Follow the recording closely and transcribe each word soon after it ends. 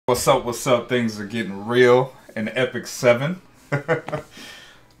What's up? Things are getting real in Epic 7.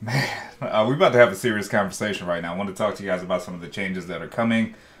 Man, we're about to have a serious conversation right now. I want to talk to you guys about some of the changes that are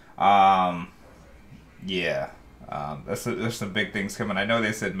coming. There's some big things coming. I know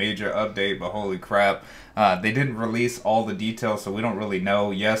they said major update, but holy crap. They didn't release all the details, so we don't really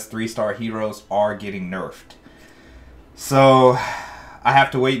know. Yes, 3-star heroes are getting nerfed. So, I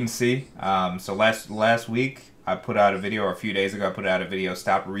have to wait and see. So last week, I put out a video, or a few days ago, I put out a video,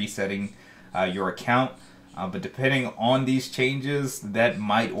 stop resetting your account. But depending on these changes, that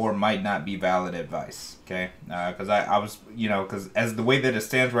might or might not be valid advice, okay? Because I was, because as the way that it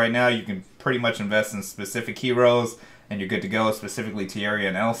stands right now, you can pretty much invest in specific heroes, and you're good to go, specifically Tierra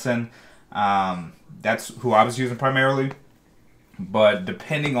and Elson. That's who I was using primarily. But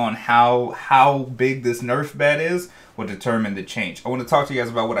depending on how big this nerf bet is, will determine the change. I want to talk to you guys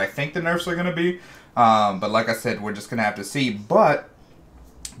about what I think the nerfs are going to be. But like I said, we're just going to have to see. But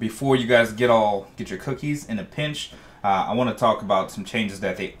before you guys get your cookies in a pinch, I want to talk about some changes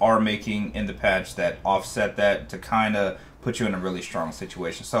that they are making in the patch that offset that to kind of put you in a really strong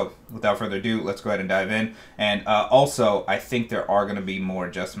situation. So without further ado, let's go ahead and dive in. And also, I think there are going to be more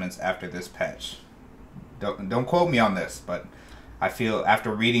adjustments after this patch. Don't quote me on this, but I feel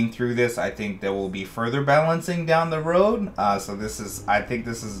after reading through this, I think there will be further balancing down the road. I think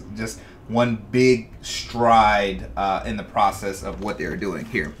this is just one big stride in the process of what they're doing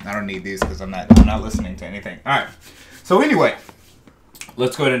here. I don't need these because I'm not listening to anything. All right. So anyway,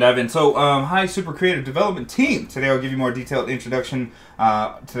 let's go ahead and dive in. So hi, Super Creative Development Team. Today I'll give you more detailed introduction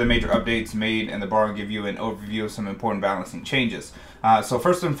to the major updates made in the bar and give you an overview of some important balancing changes. So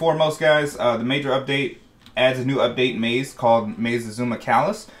first and foremost, guys, the major update adds a new update maze called Maze Azuma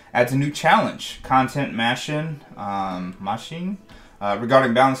Callus. Adds a new challenge, Content Machine.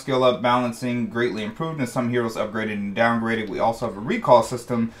 Regarding balance skill up, balancing greatly improved, and some heroes upgraded and downgraded. We also have a recall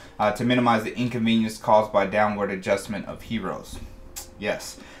system to minimize the inconvenience caused by downward adjustment of heroes.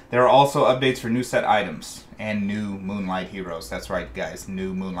 Yes, there are also updates for new set items and new Moonlight heroes. That's right, guys,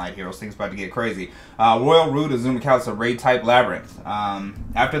 new Moonlight heroes. Things about to get crazy. Royal Root Azuma Callus, a raid type labyrinth.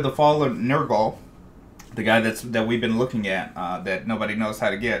 After the fall of Nergal, the guy that we've been looking at, that nobody knows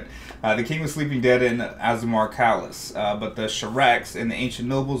how to get. The king was sleeping dead in Azumar Callus, but the Shiraks and the ancient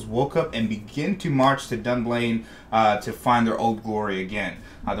nobles woke up and began to march to Dunblane to find their old glory again.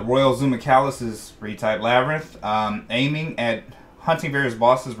 The Royal Azuma Callus is retype labyrinth, aiming at hunting various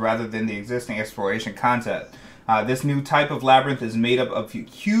bosses rather than the existing exploration content. This new type of labyrinth is made up of a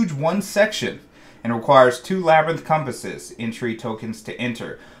huge one section and requires 2 labyrinth compasses, entry tokens to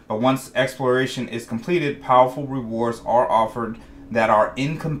enter. But once exploration is completed, powerful rewards are offered that are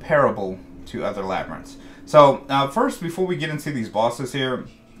incomparable to other labyrinths. So first, before we get into these bosses here,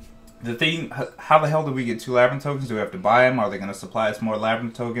 the thing, how the hell do we get 2 labyrinth tokens? Do we have to buy them? Are they going to supply us more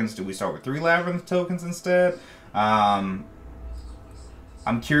labyrinth tokens? Do we start with 3 labyrinth tokens instead? I'm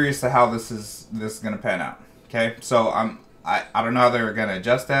curious to how this is going to pan out. Okay, so I don't know how they're going to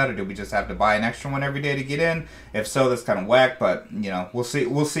adjust that, or do we just have to buy an extra one every day to get in? If so, that's kind of whack, but, we'll see.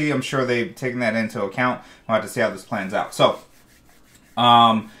 We'll see. I'm sure they've taken that into account. We'll have to see how this plans out. So,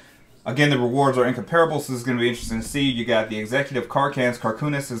 again, the rewards are incomparable, so this is going to be interesting to see. You got the Executive Karkans.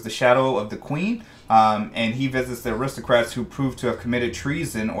 Karkunis is the shadow of the Queen, and he visits the aristocrats who prove to have committed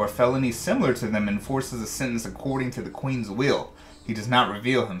treason or felony similar to them and enforces a sentence according to the Queen's will. He does not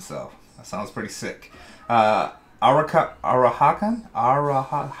reveal himself. That sounds pretty sick. Arahakan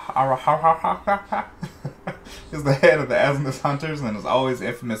is the head of the Asmus Hunters and is always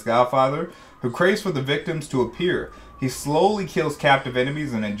infamous godfather who craves for the victims to appear. He slowly kills captive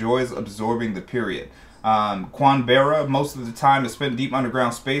enemies and enjoys absorbing the period. Quanbera, most of the time, is spent deep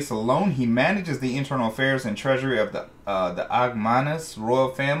underground space alone. He manages the internal affairs and treasury of the Agmanis royal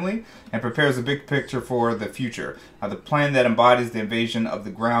family and prepares a big picture for the future. The plan that embodies the invasion of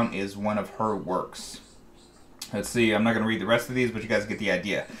the ground is one of her works. Let's see, I'm not going to read the rest of these, but you guys get the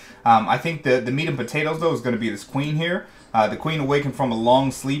idea. I think the meat and potatoes, though, is going to be this queen here. The queen, awakened from a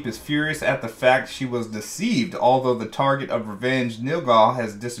long sleep, is furious at the fact she was deceived. Although the target of revenge, Nilgal,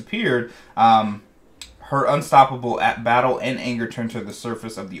 has disappeared, her unstoppable battle and anger turn to the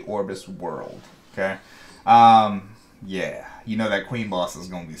surface of the Orbis world. Okay? Yeah, that queen boss is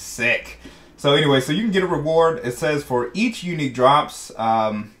going to be sick. So anyway, so you can get a reward. It says for each unique drops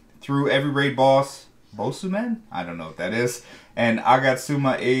through every raid boss, Bosumen? I don't know what that is. And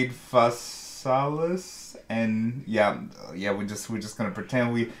Agatsuma Aid Fasalis. And yeah, we're just gonna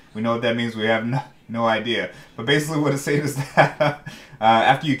pretend we know what that means. We have no idea. But basically what it's saying is that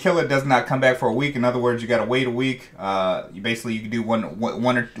after you kill it, does not come back for a week. In other words, you gotta wait a week. You can do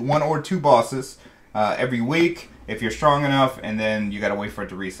one or two bosses every week. if you're strong enough, and then you got to wait for it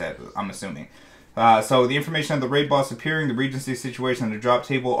to reset, I'm assuming. So the information of the raid boss appearing, the regency situation, and the drop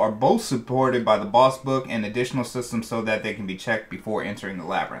table are both supported by the boss book and additional systems so that they can be checked before entering the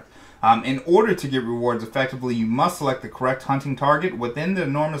labyrinth. In order to get rewards effectively, you must select the correct hunting target within the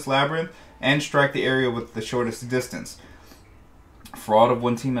enormous labyrinth and strike the area with the shortest distance. Fraud of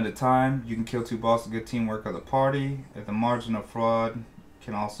one team at a time. You can kill 2 bosses. Good teamwork of the party. If the margin of fraud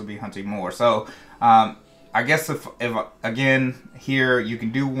can also be hunting more. So, I guess if again, here you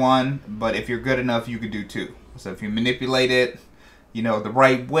can do 1, but if you're good enough, you can do 2. So if you manipulate it, you know, the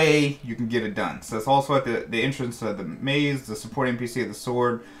right way, you can get it done. So it's also at the entrance of the maze. The support NPC of the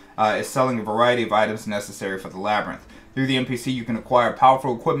sword is selling a variety of items necessary for the labyrinth. Through the NPC, you can acquire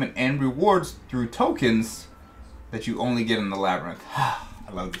powerful equipment and rewards through tokens that you only get in the labyrinth.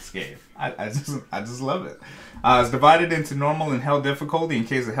 I love this game. I just love it. It's divided into normal and hell difficulty. In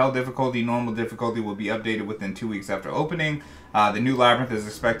case of hell difficulty, normal difficulty will be updated within 2 weeks after opening. The new labyrinth is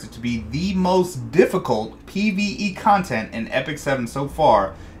expected to be the most difficult PvE content in Epic 7 so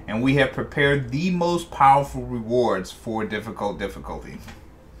far, and we have prepared the most powerful rewards for difficult difficulty.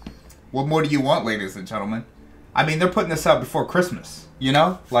 What more do you want, ladies and gentlemen? I mean, they're putting this out before Christmas, you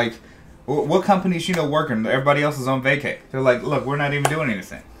know? Like, what companies you know working? Everybody else is on vacay. They're like, look, we're not even doing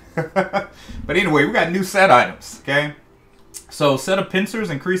anything. But anyway, we got new set items, okay? So set of pincers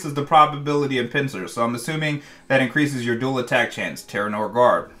increases the probability of pincers. So I'm assuming that increases your dual attack chance. Terranor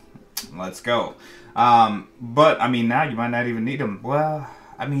Guard. Let's go. But, I mean, now you might not even need them. Well,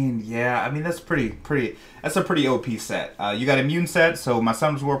 I mean, yeah. I mean, that's that's a pretty OP set. You got immune set, so my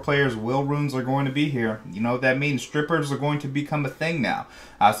Summoners War players, will runes are going to be here. You know what that means? Strippers are going to become a thing now.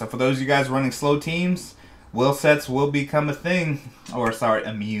 So for those of you guys running slow teams, will sets will become a thing. Or, sorry,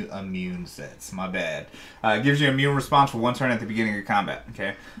 immune sets. My bad. Gives you an immune response for 1 turn at the beginning of combat.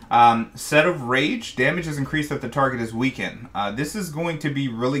 Okay. Set of Rage. Damage is increased if the target is weakened. This is going to be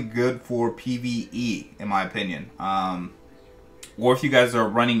really good for PvE, in my opinion. Or if you guys are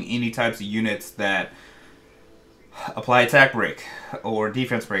running any types of units that apply attack break or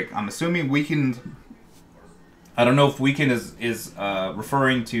defense break. I'm assuming weakened. I don't know if weakened is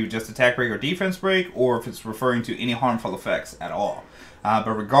referring to just attack break or defense break, or if it's referring to any harmful effects at all. But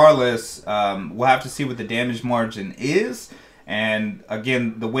regardless, we'll have to see what the damage margin is. And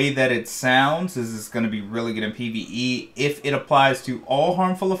again, the way that it sounds is it's going to be really good in PvE if it applies to all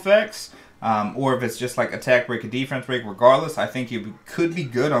harmful effects. Or if it's just like attack break or defense break, regardless, I think it could be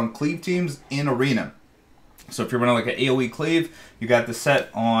good on cleave teams in arena. So if you're running like an AoE cleave, you got the set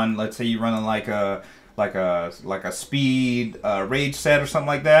on. Let's say you're running like a speed rage set or something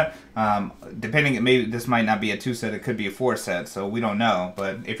like that. Depending, maybe this might not be a 2 set, it could be a 4 set, so we don't know.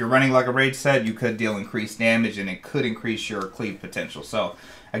 But if you're running like a rage set, you could deal increased damage, and it could increase your cleave potential. So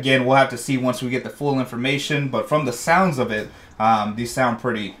again, we'll have to see once we get the full information. But from the sounds of it, these sound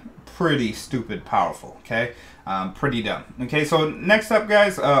pretty stupid powerful. Okay, pretty dumb. Okay, so next up,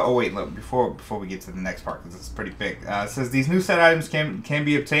 guys. Oh wait, look, before we get to the next part, because it's pretty big. It says these new set items can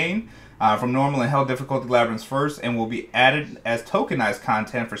be obtained from normal and hell difficulty labyrinths first, and will be added as tokenized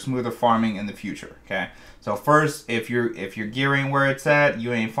content for smoother farming in the future. Okay, so first, if you're gearing where it's at,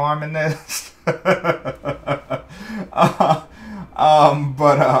 you ain't farming this.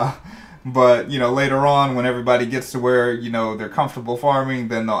 But you know, later on, when everybody gets to where, you know, they're comfortable farming,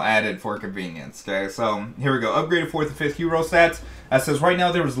 then they'll add it for convenience. Okay, so here we go. Upgraded 4th and 5th hero stats. That says right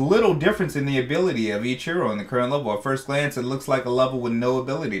now there is little difference in the ability of each hero in the current level. At first glance, it looks like a level with no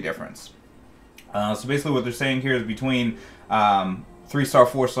ability difference. So basically, what they're saying here is between 3-star,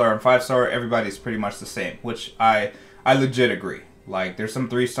 4-star, and 5-star, everybody's pretty much the same, which I legit agree. Like, there's some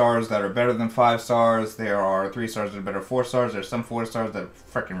 3 stars that are better than 5 stars. There are 3 stars that are better than 4 stars. There's some 4 stars that are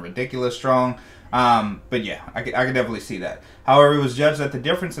freaking ridiculous strong. But yeah, I can definitely see that. However, it was judged that the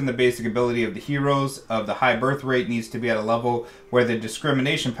difference in the basic ability of the heroes of the high birth rate needs to be at a level where the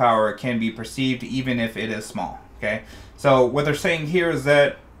discrimination power can be perceived even if it is small. Okay, so what they're saying here is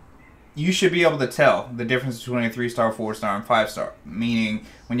that you should be able to tell the difference between a 3-star, 4-star, and 5-star. Meaning,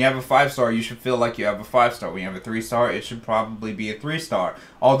 when you have a 5-star, you should feel like you have a 5-star. When you have a 3-star, it should probably be a 3-star.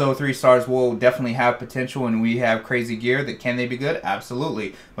 Although 3 stars will definitely have potential and we have crazy gear, that can they be good?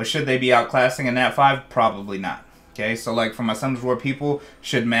 Absolutely. But should they be outclassing a Nat 5? Probably not. Okay, so like for my Summoners War people,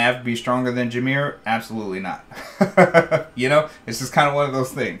 should Mav be stronger than Jameer? Absolutely not. You know, it's just kind of one of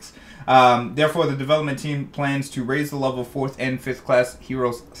those things. Therefore, the development team plans to raise the level 4th and 5th class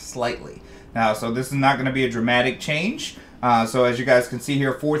heroes slightly. Now, so this is not going to be a dramatic change. So as you guys can see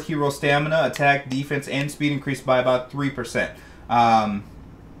here, 4th hero stamina, attack, defense, and speed increased by about 3%. I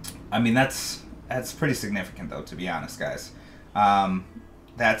mean, that's pretty significant, though, to be honest, guys.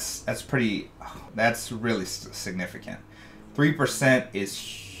 that's really significant. 3% is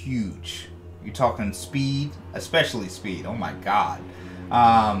huge. You're talking speed, especially speed. Oh my god.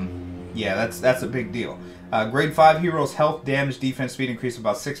 Yeah, that's a big deal. Grade 5 heroes health, damage, defense, speed increase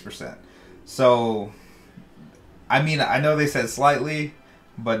about 6%. So, I mean, I know they said slightly,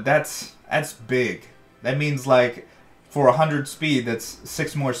 but that's big. That means like for 100 speed, that's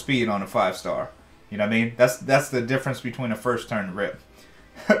 6 more speed on a 5-star. You know what I mean? That's the difference between a first turn rip.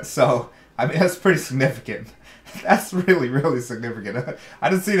 So, I mean, that's pretty significant. That's really, really significant. I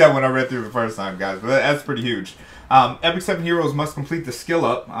didn't see that when I read through the first time, guys, but that's pretty huge. Epic 7 heroes must complete the skill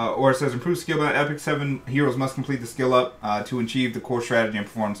up, or it says improve skill by Epic 7 heroes must complete the skill up to achieve the core strategy and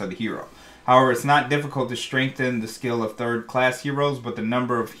performance of the hero. However, it's not difficult to strengthen the skill of 3rd class heroes, but the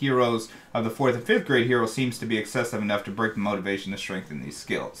number of heroes of the 4th and 5th grade heroes seems to be excessive enough to break the motivation to strengthen these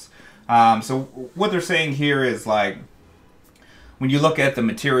skills. So what they're saying here is like, when you look at the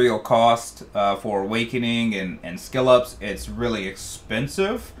material cost for Awakening and skill ups, it's really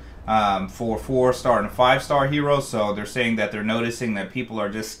expensive for 4-star and 5-star heroes. So they're saying that they're noticing that people are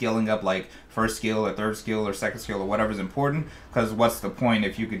just skilling up like 1st skill or 3rd skill or 2nd skill or whatever's important. Because what's the point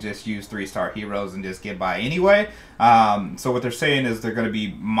if you could just use 3-star heroes and just get by anyway? So what they're saying is they're going to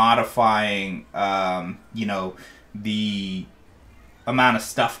be modifying, you know, the amount of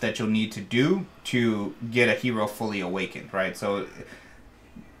stuff that you'll need to do to get a hero fully awakened, right? So,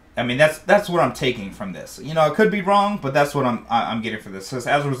 I mean, that's what I'm taking from this. You know, I could be wrong, but that's what I'm getting for this. So, as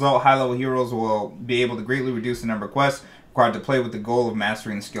a result, high-level heroes will be able to greatly reduce the number of quests required to play with the goal of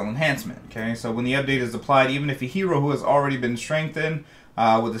mastering the skill enhancement. Okay, so when the update is applied, even if a hero who has already been strengthened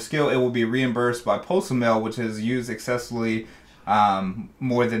with the skill, it will be reimbursed by postal mail, which is used excessively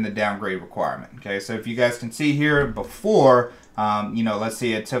more than the downgrade requirement. Okay, so if you guys can see here, before, you know, let's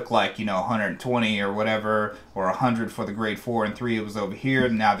say it took like, you know, 120 or whatever, or 100 for the grade 4 and 3, it was over here.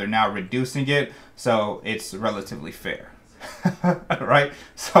 Now they're now reducing it, so it's relatively fair. Right?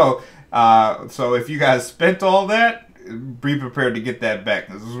 So, so if you guys spent all that, be prepared to get that back.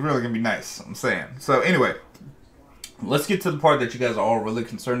 This is really gonna be nice, I'm saying. So anyway, let's get to the part that you guys are all really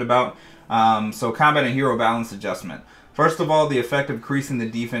concerned about. So combat and hero balance adjustment. First of all, the effect of increasing the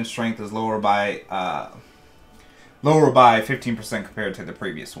defense strength is lower by 15% compared to the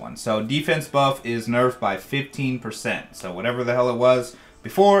previous one. So defense buff is nerfed by 15%. So whatever the hell it was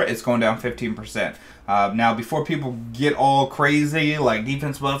before, it's going down 15%. Now, before people get all crazy, like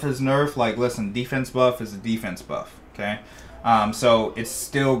defense buff is nerfed, like listen, defense buff is a defense buff, okay? So it's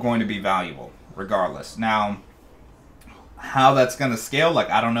still going to be valuable regardless. Now, how that's going to scale, like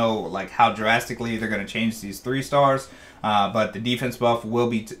I don't know like how drastically they're going to change these 3 stars, but the defense buff will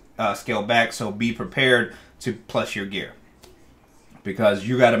be scaled back, so be prepared to plus your gear, because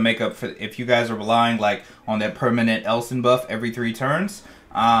you got to make up for, if you guys are relying like on that permanent Elson buff every 3 turns,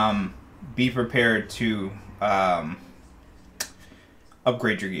 be prepared to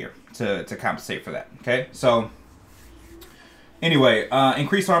upgrade your gear to compensate for that. Okay, so anyway,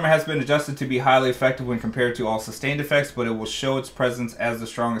 increased armor has been adjusted to be highly effective when compared to all sustained effects, but it will show its presence as the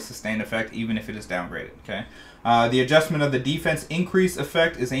strongest sustained effect even if it is downgraded. Okay, the adjustment of the defense increase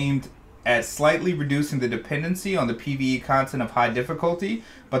effect is aimed at slightly reducing the dependency on the PvE content of high difficulty,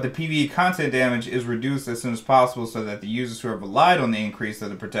 but the PvE content damage is reduced as soon as possible so that the users who have relied on the increase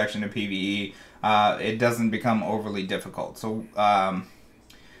of the protection of PvE, it doesn't become overly difficult. So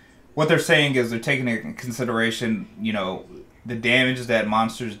what they're saying is they're taking into consideration, you know, the damage that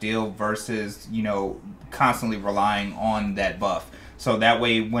monsters deal versus, you know, constantly relying on that buff. So that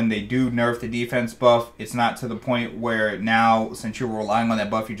way, when they do nerf the defense buff, it's not to the point where now, since you're relying on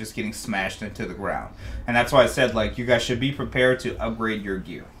that buff, you're just getting smashed into the ground. And that's why I said, like, you guys should be prepared to upgrade your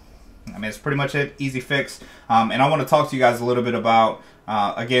gear. I mean, it's pretty much an easy fix. And I want to talk to you guys a little bit about,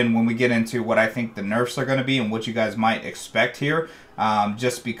 again, when we get into what I think the nerfs are going to be and what you guys might expect here,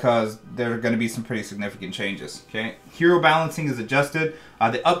 just because there are going to be some pretty significant changes. Okay, hero balancing is adjusted.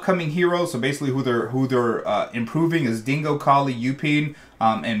 The upcoming heroes, so basically who they're improving, is Dingo, Kali, Yupin,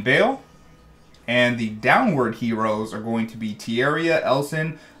 and Bale. And the downward heroes are going to be Tieria,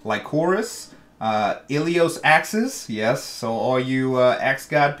 Elson, Lycoris, Ilios Axes. Yes, so all you Axe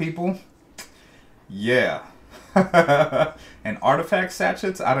God people, yeah. And artifact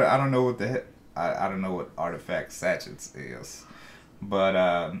sachets. I don't know what the I don't know what artifact sachets is, but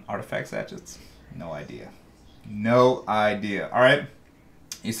artifact sachets, no idea, no idea. All right.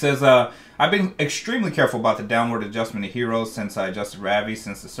 He says, I've been extremely careful about the downward adjustment of heroes since I adjusted Ravi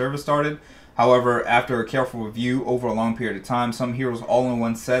since the service started. However, after a careful review over a long period of time, some heroes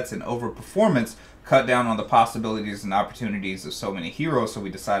all-in-one sets and overperformance cut down on the possibilities and opportunities of so many heroes, so we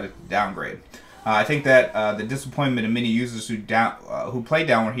decided to downgrade. I think that the disappointment of many users who play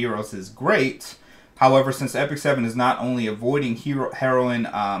Downward Heroes is great. However, since Epic 7 is not only avoiding heroine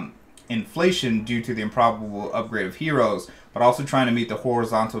inflation due to the improbable upgrade of heroes, but also trying to meet the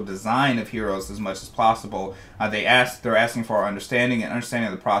horizontal design of heroes as much as possible, they're asking for our understanding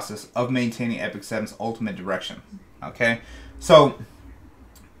of the process of maintaining Epic 7's ultimate direction. Okay, so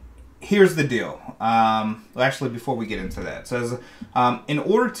here's the deal. Actually, before we get into that, it says, in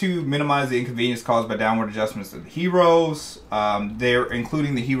order to minimize the inconvenience caused by downward adjustments to the heroes, they're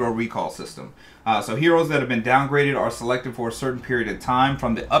including the hero recall system. So heroes that have been downgraded are selected for a certain period of time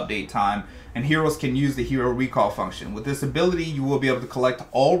from the update time, and heroes can use the hero recall function. With this ability, you will be able to collect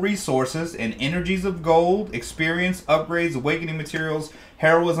all resources and energies of gold, experience, upgrades, awakening materials,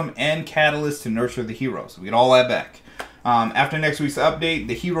 heroism, and catalysts to nurture the heroes. We get all that back. After next week's update,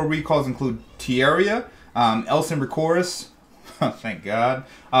 the hero recalls include Tierra, Elson Recorus, thank God,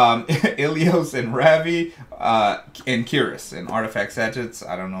 Ilios and Ravi, and Kiris, and Artifact Sachets.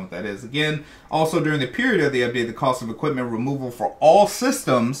 I don't know what that is again. Also, during the period of the update, the cost of equipment removal for all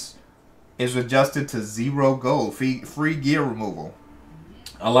systems is adjusted to 0 gold, free gear removal,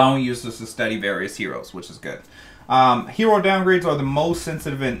 allowing users to study various heroes, which is good. Hero downgrades are the most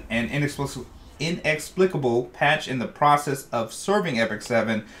sensitive and inexplicable patch in the process of serving Epic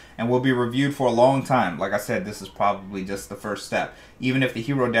 7 and will be reviewed for a long time. Like I said, this is probably just the first step, even if the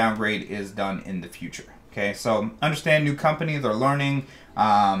hero downgrade is done in the future. Okay, so understand, new companies are learning.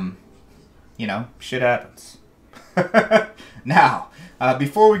 You know, shit happens. Now,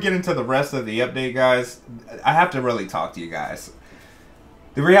 before we get into the rest of the update, guys, I have to really talk to you guys.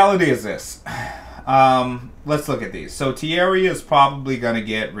 The reality is this. Let's look at these. So Tierra is probably going to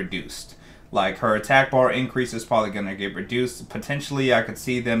get reduced. Like, her attack bar increase is probably going to get reduced. Potentially, I could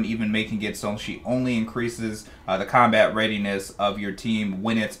see them even making it so she only increases the combat readiness of your team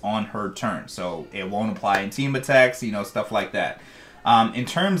when it's on her turn. So it won't apply in team attacks, you know, stuff like that. In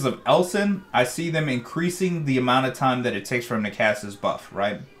terms of Elson, I see them increasing the amount of time that it takes for him to cast his buff,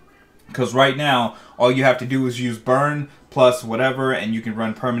 right? Because right now, all you have to do is use burn plus whatever, and you can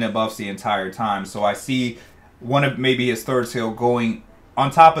run permanent buffs the entire time. So I see one of maybe his third skill going on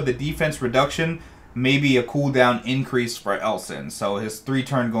top of the defense reduction, maybe a cooldown increase for Elson. So his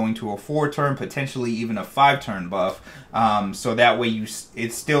 3-turn going to a 4-turn, potentially even a 5-turn buff. So that way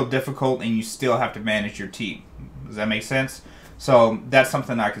it's still difficult and you still have to manage your team. Does that make sense? So that's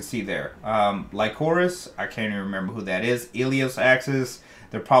something I could see there. Like Horus, I can't even remember who that is. Ilios Axis,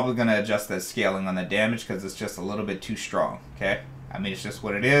 they're probably going to adjust that scaling on the damage because it's just a little bit too strong. Okay? I mean, it's just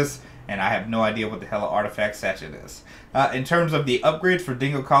what it is. And I have no idea what the hell an Artifact Sachet is. In terms of the upgrades for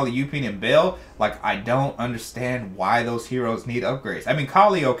Dingo, Kali, Yupin, and Bale, like, I don't understand why those heroes need upgrades. I mean,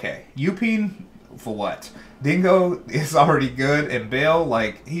 Kali, okay. Yupin, for what? Dingo is already good, and Bale,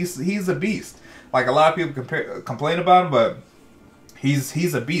 like, he's a beast. Like, a lot of people complain about him, but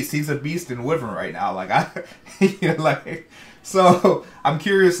he's a beast. He's a beast in Wyvern right now. Like, you know, like, so I'm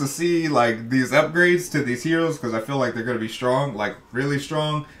curious to see, like, these upgrades to these heroes because I feel like they're gonna be strong, like, really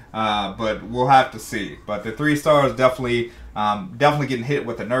strong. But we'll have to see. But the 3 stars definitely getting hit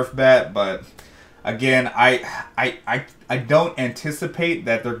with a nerf bat. But again, I don't anticipate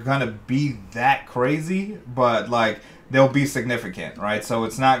that they're gonna be that crazy, but like they'll be significant, right? So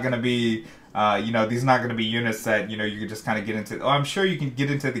it's not gonna be you know, these are not gonna be units that, you know, you can just kind of get into. Oh, I'm sure you can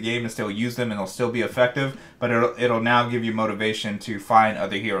get into the game and still use them and they'll still be effective, but it'll now give you motivation to find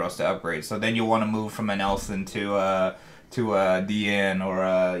other heroes to upgrade. So then you'll want to move from an Elson to a DN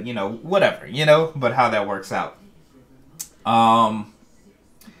or you know, whatever, you know, but how that works out.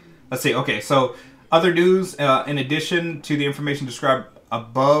 Let's see. Okay, so other news, in addition to the information described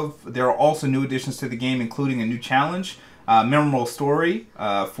above, there are also new additions to the game, including a new challenge, memorable story,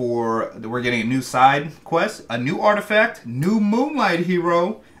 we're getting a new side quest, a new artifact, new Moonlight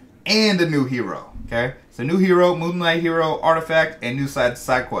hero, and a new hero. Okay, so new hero, Moonlight hero, artifact, and new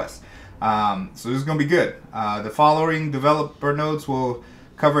side quest. So this is going to be good. The following developer notes will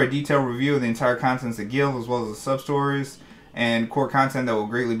cover a detailed review of the entire contents of the guild as well as the sub-stories and core content that will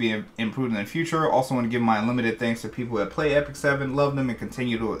greatly be improved in the future. Also want to give my unlimited thanks to people that play Epic 7, love them, and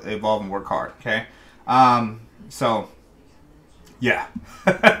continue to evolve and work hard. Okay? So, yeah.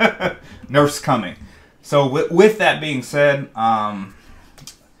 Nerfs coming. So with that being said,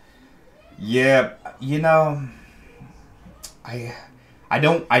 yeah, you know, I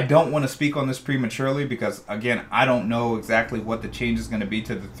don't want to speak on this prematurely because, again, I don't know exactly what the change is going to be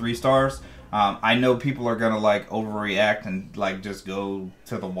to the 3 stars. I know people are gonna like overreact and like just go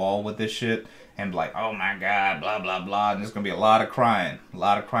to the wall with this shit and be like, oh my god, blah blah blah, and there's gonna be a lot of crying,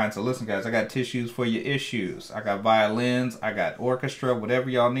 So listen, guys, I got tissues for your issues. I got violins, I got orchestra, whatever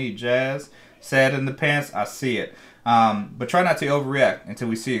y'all need, jazz, sad in the pants, I see it. But try not to overreact until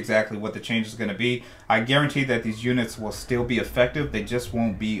we see exactly what the change is going to be. I guarantee that these units will still be effective. They just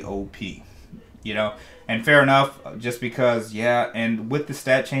won't be OP. You know, and fair enough, just because, yeah, and with the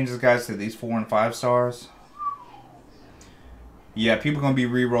stat changes, guys, to these 4 and 5 stars, yeah, people are going to be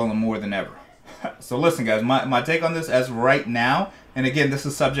re-rolling more than ever. So listen, guys, my take on this as of right now, and again, this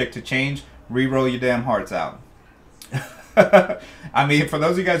is subject to change, re-roll your damn hearts out. I mean, for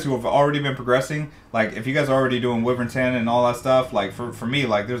those of you guys who have already been progressing, like, if you guys are already doing Wyvern 10 and all that stuff, like, for me,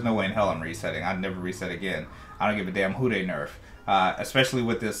 like, there's no way in hell I'm resetting. I'd never reset again. I don't give a damn who they nerf. Especially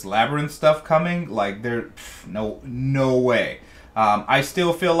with this Labyrinth stuff coming, like, no way. I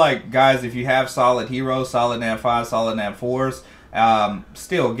still feel like, guys, if you have solid heroes, solid nav 5, solid nav 4s,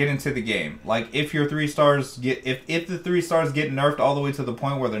 still get into the game. Like, if your 3 stars if the 3 stars get nerfed all the way to the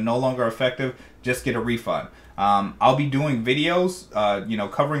point where they're no longer effective, just get a refund. I'll be doing videos, you know,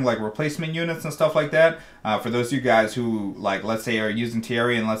 covering like replacement units and stuff like that. For those of you guys who, like, let's say are using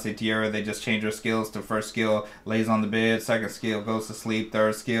Tierra, and let's say Tierra, they just change their skills to first skill lays on the bed, second skill goes to sleep,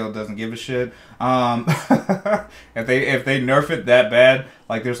 third skill doesn't give a shit. If they nerf it that bad,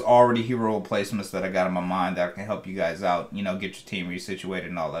 like, there's already hero replacements that I got in my mind that can help you guys out, you know, get your team resituated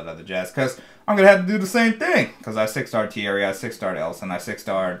and all that other jazz. Because I'm gonna have to do the same thing. Because I 6-starred Tierra, I 6-starred Elson, I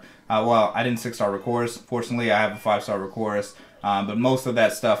 6-starred. Well, I didn't 6-star Recorus. Fortunately, I have a 5-star Recorus. But most of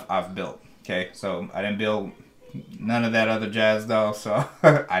that stuff I've built. Okay, so I didn't build none of that other jazz though. So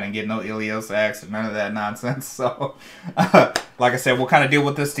I didn't get no Ilios Axe, none of that nonsense. So like I said, we'll kind of deal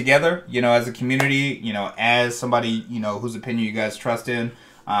with this together, you know, as a community, you know, as somebody, you know, whose opinion you guys trust in.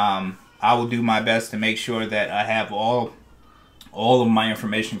 I will do my best to make sure that I have all of my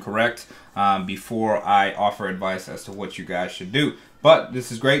information correct before I offer advice as to what you guys should do. But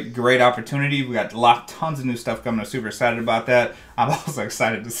this is great opportunity. We got tons of new stuff coming. I'm super excited about that. I'm also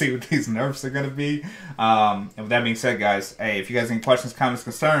excited to see what these nerfs are going to be. And with that being said, guys, hey, if you guys have any questions, comments,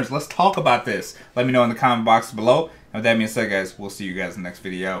 concerns, let's talk about this. Let me know in the comment box below. And with that being said, guys, we'll see you guys in the next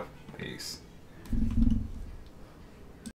video. Peace.